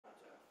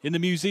In the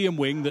museum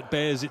wing that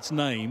bears its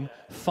name,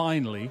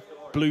 finally,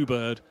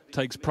 Bluebird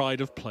takes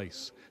pride of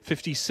place,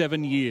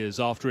 57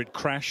 years after it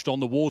crashed on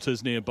the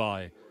waters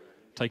nearby,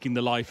 taking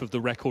the life of the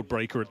record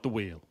breaker at the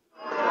wheel.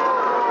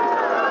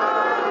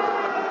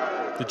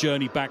 The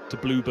journey back to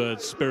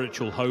Bluebird's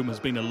spiritual home has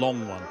been a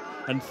long one,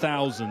 and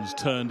thousands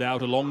turned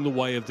out along the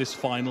way of this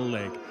final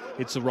leg.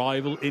 Its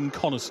arrival in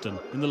Coniston,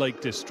 in the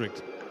Lake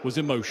District, was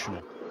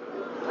emotional.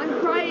 I'm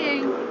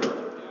crying.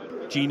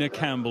 Gina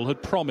Campbell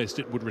had promised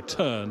it would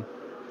return.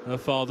 Her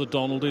father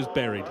Donald is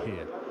buried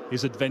here.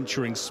 His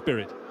adventuring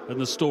spirit and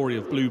the story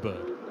of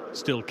Bluebird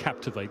still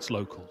captivates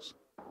locals.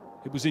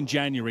 It was in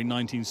January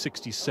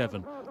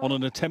 1967, on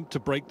an attempt to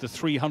break the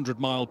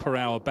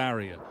 300-mile-per-hour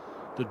barrier,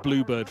 that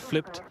Bluebird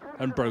flipped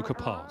and broke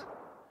apart.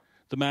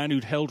 The man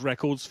who'd held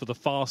records for the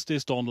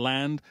fastest on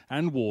land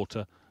and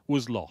water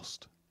was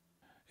lost.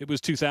 It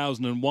was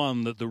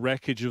 2001 that the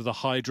wreckage of the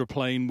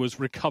hydroplane was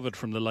recovered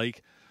from the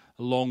lake,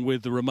 along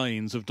with the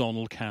remains of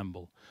Donald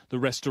Campbell. The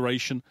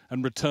restoration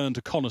and return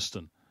to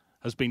Coniston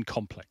has been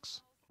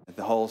complex.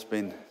 The hull's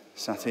been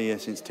sat here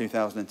since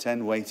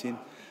 2010, waiting,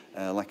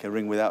 like a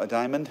ring without a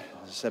diamond.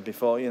 As I said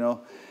before, you know,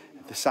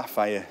 the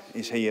sapphire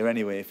is here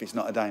anyway if it's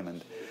not a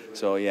diamond.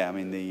 So yeah, I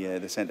mean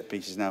the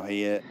centrepiece is now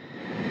here.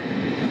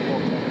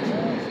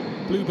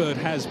 Bluebird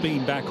has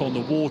been back on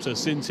the water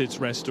since its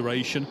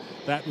restoration.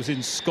 That was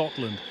in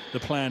Scotland. The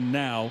plan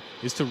now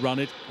is to run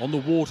it on the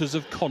waters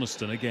of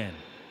Coniston again.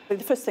 The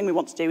first thing we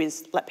want to do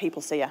is let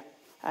people see her.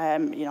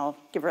 You know,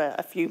 give her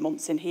a few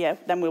months in here,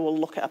 then we will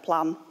look at a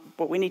plan.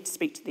 But we need to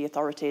speak to the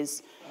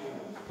authorities.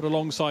 But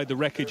alongside the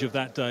wreckage of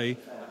that day,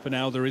 for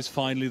now there is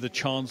finally the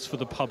chance for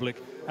the public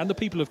and the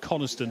people of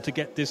Coniston to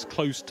get this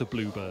close to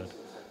Bluebird,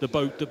 the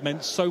boat that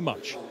meant so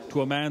much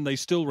to a man they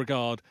still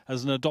regard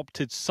as an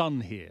adopted son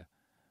here,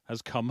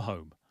 has come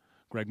home.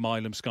 Greg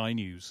Milam, Sky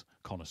News,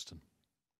 Coniston.